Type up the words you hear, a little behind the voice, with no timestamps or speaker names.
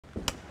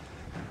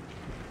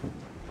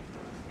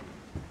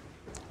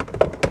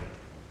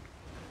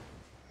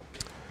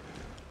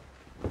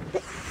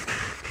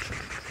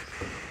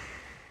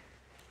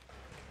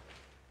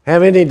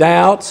Have any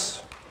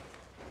doubts?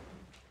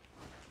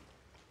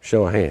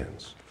 Show of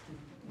hands.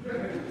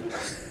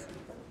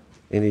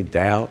 Any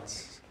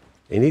doubts?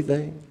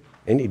 Anything?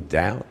 Any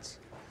doubts?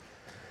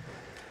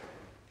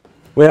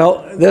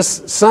 Well,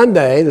 this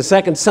Sunday, the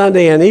second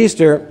Sunday in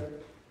Easter,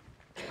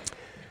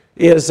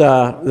 is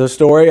the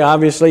story,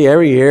 obviously,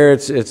 every year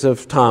it's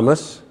of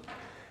Thomas.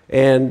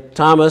 And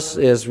Thomas,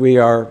 as we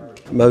are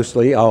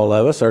mostly, all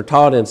of us, are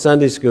taught in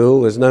Sunday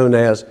school, is known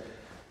as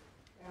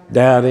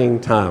Doubting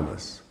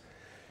Thomas.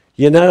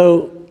 You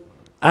know,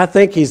 I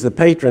think he's the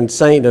patron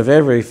saint of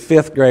every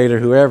fifth grader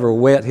who ever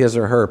wet his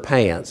or her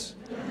pants,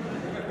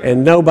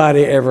 and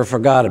nobody ever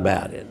forgot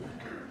about it.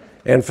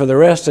 And for the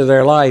rest of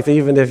their life,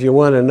 even if you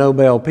won a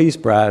Nobel Peace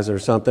Prize or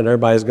something,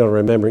 everybody's going to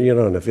remember, you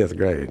know, in the fifth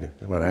grade,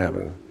 what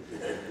happened.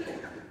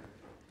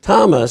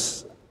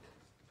 Thomas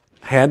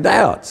had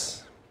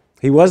doubts.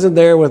 He wasn't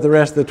there with the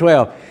rest of the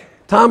 12.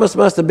 Thomas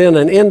must have been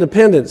an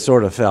independent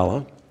sort of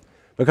fellow,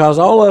 because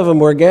all of them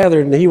were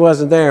gathered and he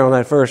wasn't there on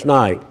that first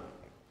night.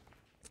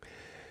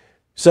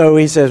 So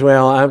he says,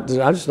 well, I'm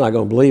just not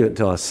going to believe it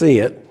until I see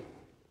it,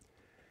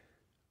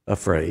 a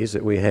phrase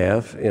that we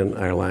have in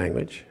our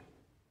language.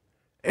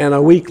 And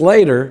a week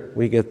later,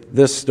 we get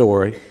this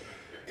story,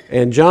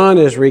 and John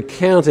is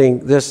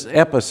recounting this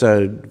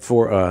episode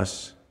for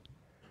us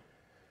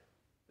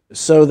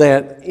so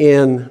that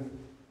in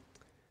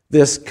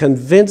this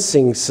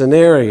convincing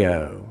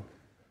scenario,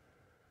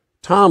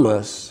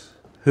 Thomas,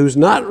 who's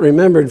not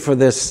remembered for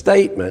this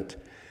statement,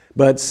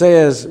 but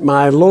says,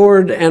 "My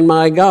Lord and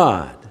my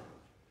God."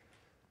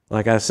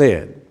 Like I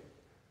said,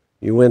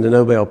 you win the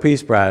Nobel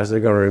Peace Prize,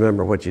 they're going to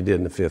remember what you did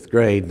in the fifth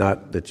grade,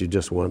 not that you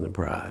just won the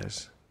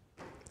prize.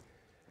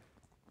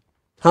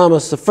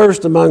 Thomas, the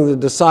first among the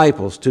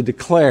disciples to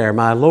declare,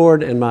 "My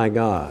Lord and my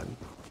God."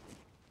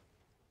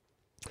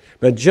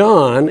 But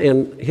John,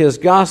 in his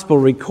gospel,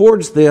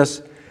 records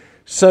this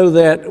so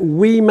that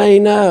we may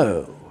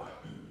know.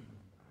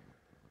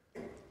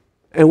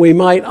 And we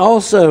might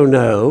also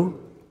know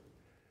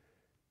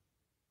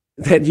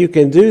that you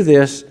can do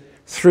this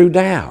through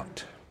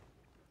doubt.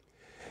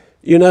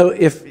 You know,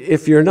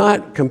 if you're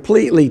not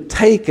completely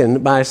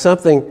taken by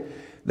something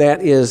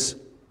that is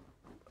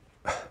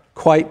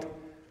quite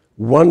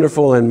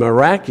wonderful and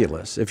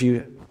miraculous, if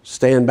you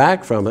stand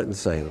back from it and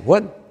say,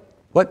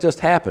 what just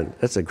happened?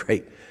 That's a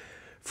great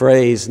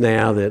phrase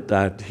now that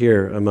I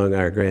hear among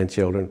our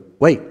grandchildren.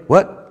 Wait,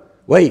 what?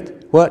 Wait,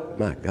 what?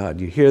 My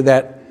God, you hear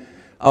that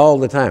all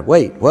the time.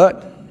 Wait,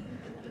 what?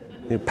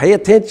 Pay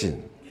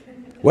attention.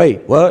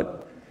 Wait,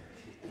 what?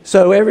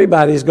 So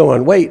everybody's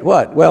going, wait,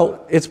 what?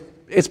 Well,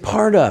 it's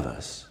part of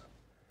us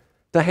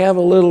to have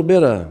a little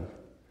bit of,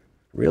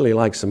 really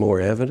like some more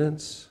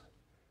evidence.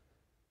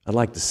 I'd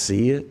like to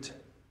see it,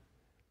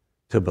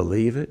 to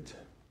believe it.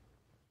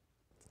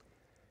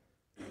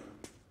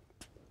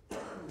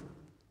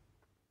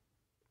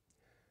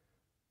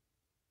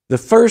 The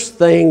first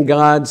thing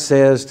God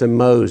says to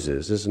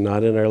Moses, this is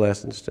not in our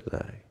lessons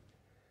today.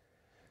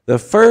 The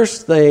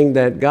first thing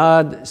that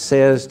God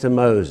says to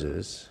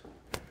Moses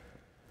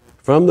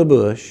from the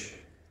bush,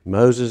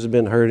 Moses has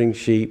been herding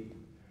sheep,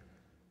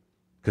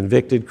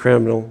 convicted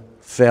criminal,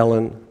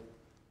 felon.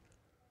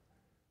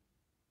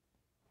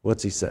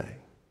 What's he say?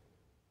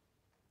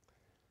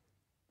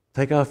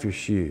 Take off your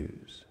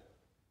shoes.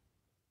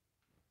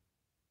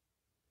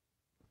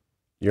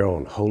 You're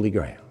on holy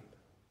ground.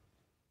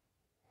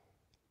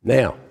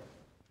 Now,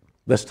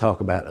 let's talk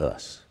about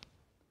us.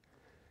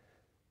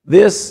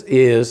 This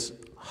is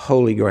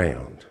holy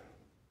ground.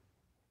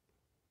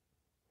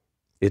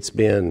 It's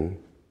been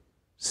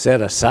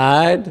set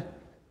aside,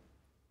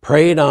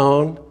 prayed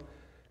on,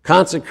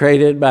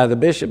 consecrated by the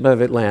Bishop of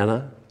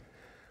Atlanta,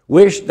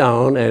 wished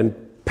on and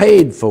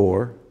paid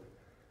for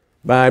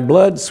by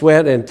blood,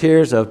 sweat, and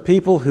tears of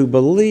people who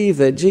believe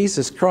that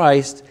Jesus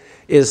Christ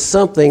is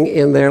something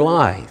in their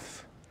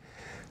life.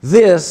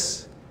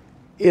 This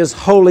is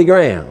holy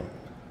ground.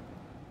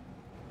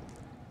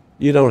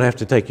 You don't have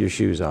to take your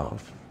shoes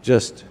off.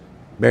 Just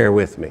bear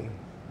with me.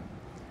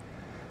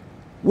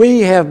 We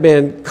have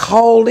been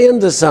called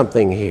into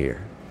something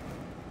here,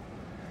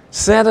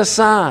 set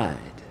aside,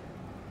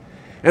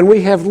 and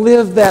we have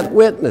lived that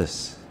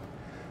witness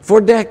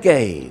for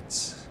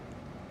decades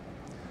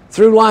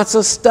through lots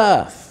of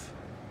stuff.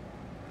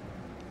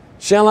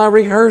 Shall I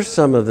rehearse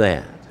some of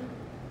that?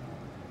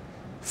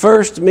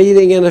 First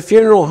meeting in a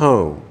funeral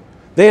home,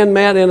 then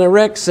met in a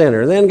rec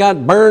center, then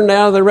got burned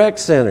out of the rec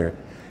center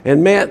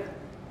and met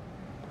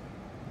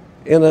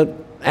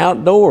in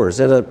outdoors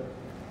in a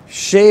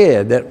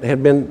shed that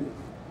had been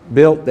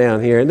built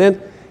down here, and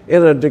then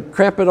in a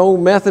decrepit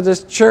old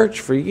Methodist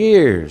church for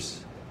years.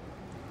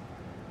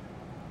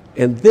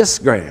 And this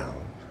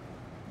ground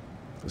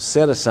was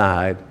set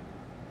aside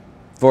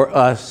for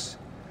us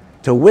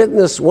to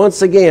witness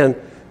once again,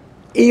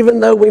 even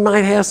though we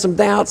might have some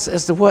doubts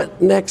as to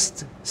what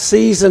next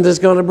season is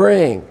going to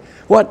bring,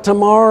 what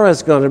tomorrow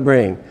is going to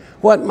bring,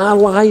 what my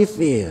life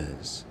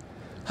is.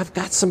 I've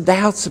got some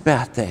doubts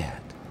about that.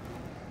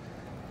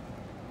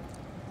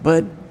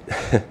 But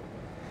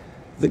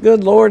the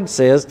good Lord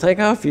says, take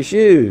off your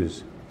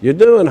shoes. You're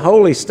doing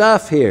holy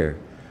stuff here.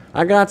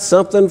 I got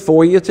something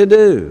for you to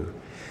do.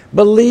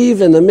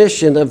 Believe in the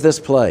mission of this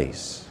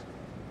place.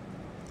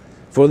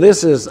 For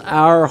this is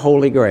our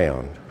holy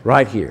ground,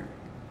 right here.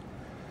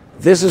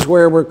 This is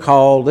where we're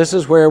called. This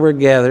is where we're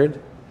gathered.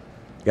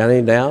 Got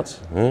any doubts?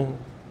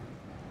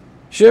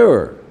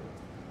 Sure.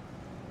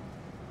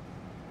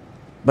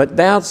 But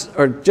doubts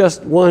are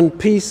just one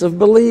piece of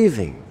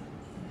believing,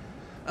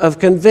 of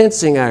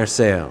convincing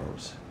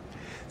ourselves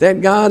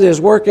that God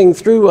is working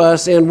through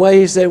us in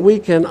ways that we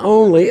can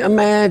only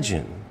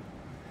imagine.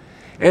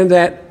 And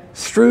that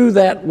through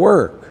that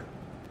work,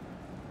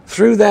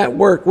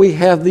 we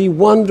have the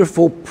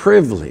wonderful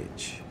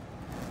privilege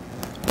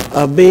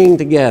of being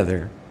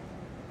together,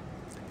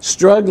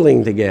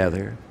 struggling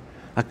together,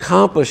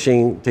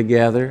 accomplishing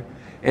together,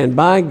 and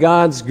by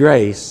God's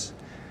grace,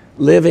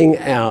 living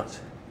out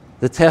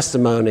the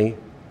testimony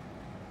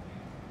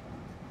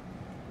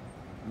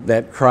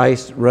that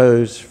Christ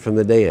rose from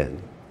the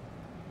dead.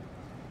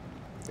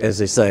 As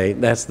they say,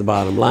 that's the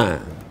bottom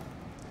line.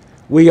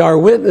 We are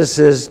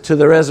witnesses to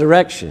the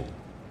resurrection.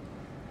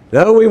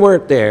 No, we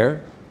weren't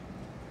there,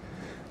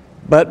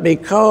 but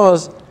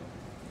because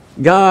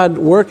God,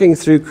 working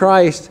through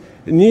Christ,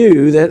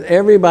 knew that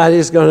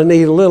everybody's going to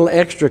need a little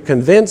extra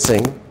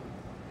convincing,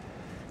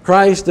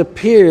 Christ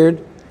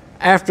appeared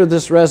after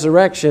this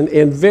resurrection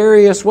in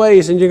various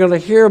ways, and you're going to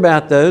hear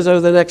about those over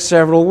the next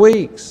several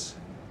weeks.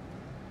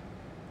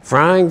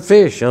 Frying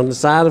fish on the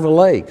side of a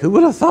lake. Who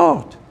would have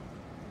thought?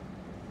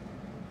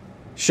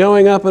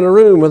 Showing up in a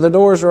room where the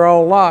doors are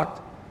all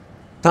locked.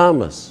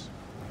 Thomas,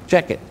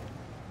 check it.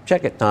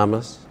 Check it,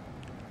 Thomas.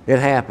 It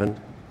happened.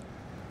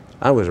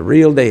 I was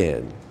real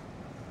dead,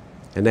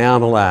 and now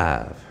I'm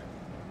alive.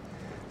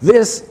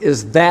 This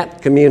is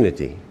that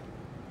community.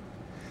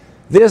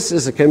 This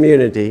is a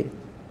community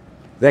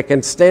that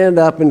can stand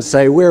up and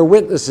say, we're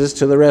witnesses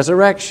to the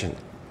resurrection.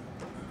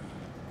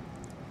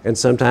 And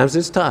sometimes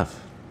it's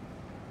tough.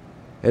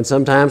 And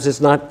sometimes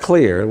it's not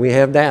clear, and we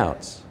have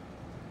doubts.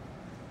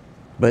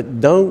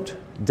 But don't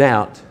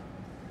doubt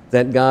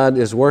that God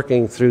is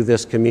working through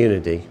this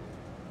community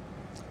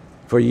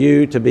for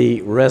you to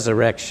be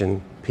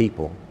resurrection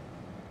people,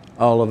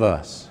 all of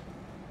us.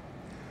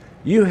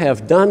 You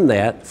have done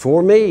that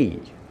for me.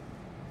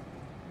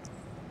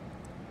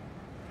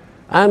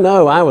 I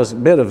know I was a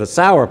bit of a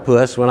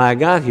sourpuss when I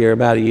got here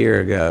about a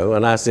year ago,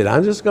 and I said,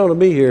 I'm just going to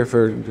be here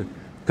for a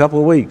couple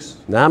of weeks.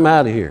 Now I'm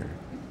out of here.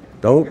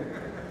 Don't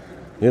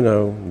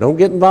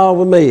get involved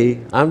with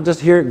me. I'm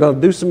just here going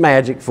to do some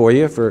magic for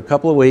you for a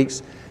couple of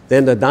weeks.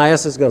 Then the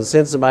diocese is going to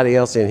send somebody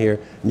else in here,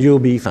 and you'll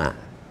be fine.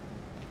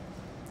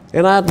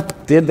 And I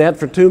did that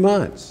for 2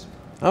 months.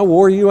 I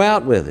wore you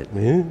out with it.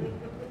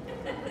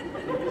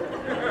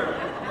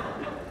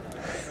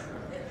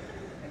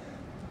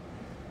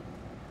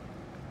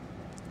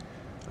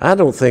 I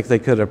don't think they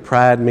could have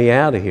pried me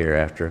out of here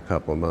after a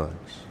couple of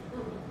months.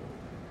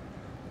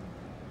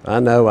 I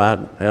know I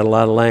had a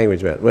lot of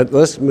language about it, but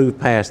let's move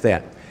past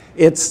that.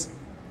 It's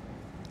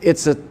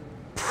a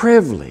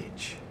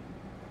privilege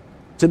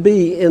to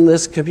be in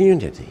this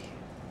community.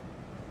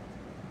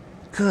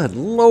 Good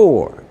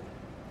Lord.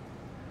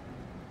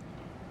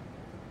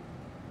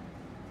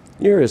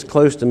 You're as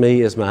close to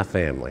me as my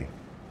family.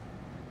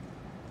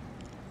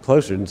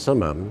 Closer than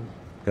some of them,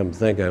 come to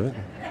think of it.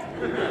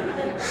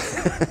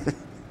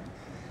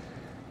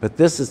 But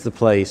this is the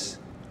place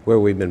where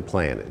we've been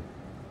planted.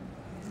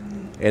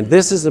 And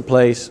this is the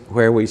place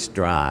where we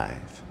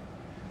strive.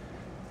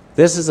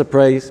 This is a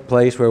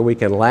place where we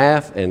can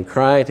laugh and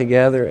cry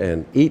together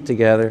and eat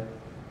together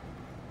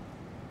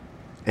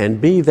and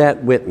be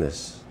that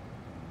witness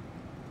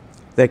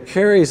that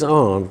carries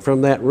on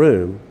from that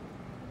room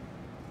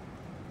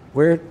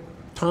where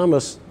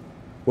Thomas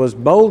was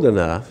bold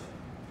enough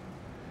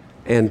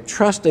and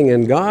trusting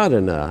in God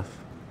enough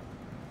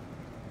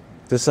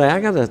to say,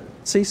 I got to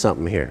see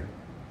something here.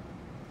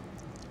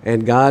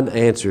 And God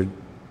answered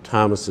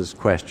Thomas's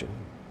question.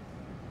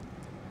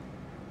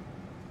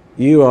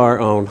 You are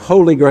on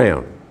holy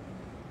ground.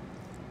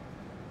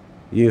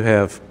 You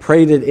have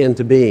prayed it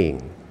into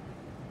being.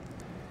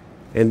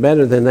 And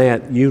better than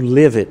that, you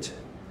live it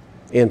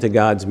into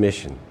God's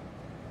mission.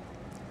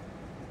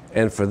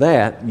 And for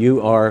that,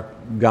 you are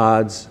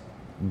God's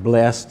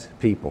blessed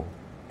people.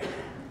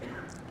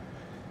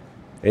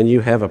 And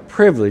you have a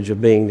privilege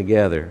of being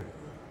together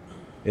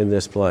in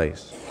this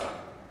place.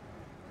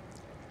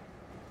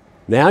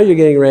 Now you're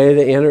getting ready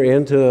to enter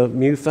into a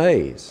new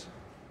phase.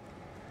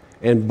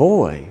 And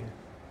boy,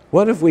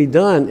 what have we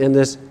done in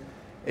this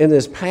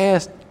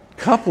past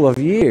couple of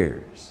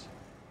years?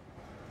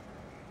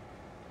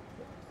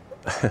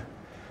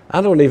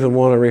 I don't even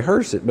want to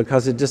rehearse it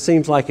because it just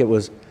seems like it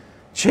was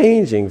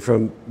changing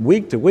from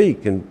week to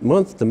week and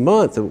month to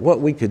month of what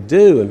we could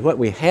do and what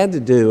we had to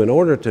do in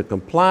order to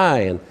comply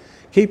and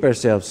keep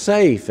ourselves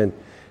safe and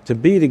to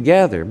be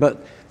together.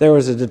 But there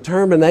was a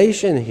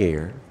determination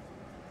here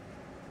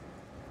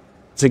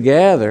to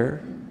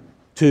gather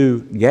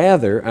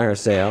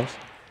ourselves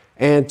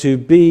and to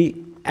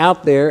be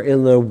out there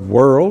in the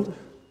world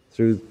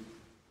through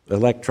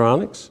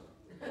electronics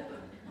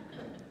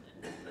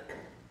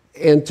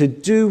and to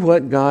do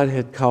what God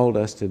had called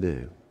us to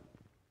do.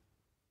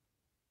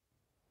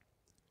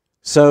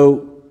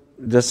 So,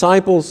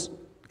 disciples,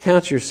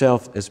 count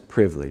yourself as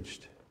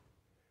privileged.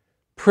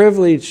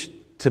 Privileged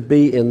to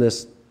be in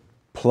this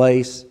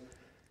place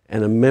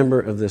and a member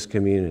of this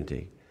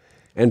community.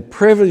 And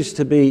privileged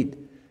to be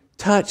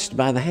touched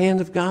by the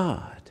hand of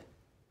God.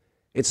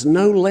 It's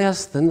no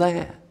less than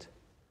that.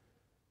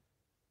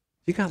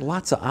 You've got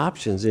lots of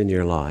options in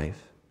your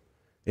life,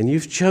 and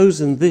you've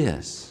chosen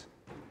this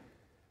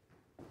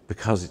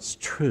because it's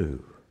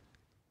true.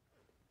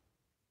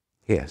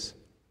 Yes.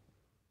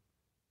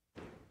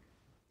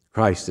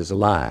 Christ is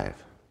alive.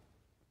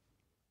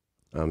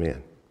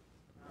 Amen.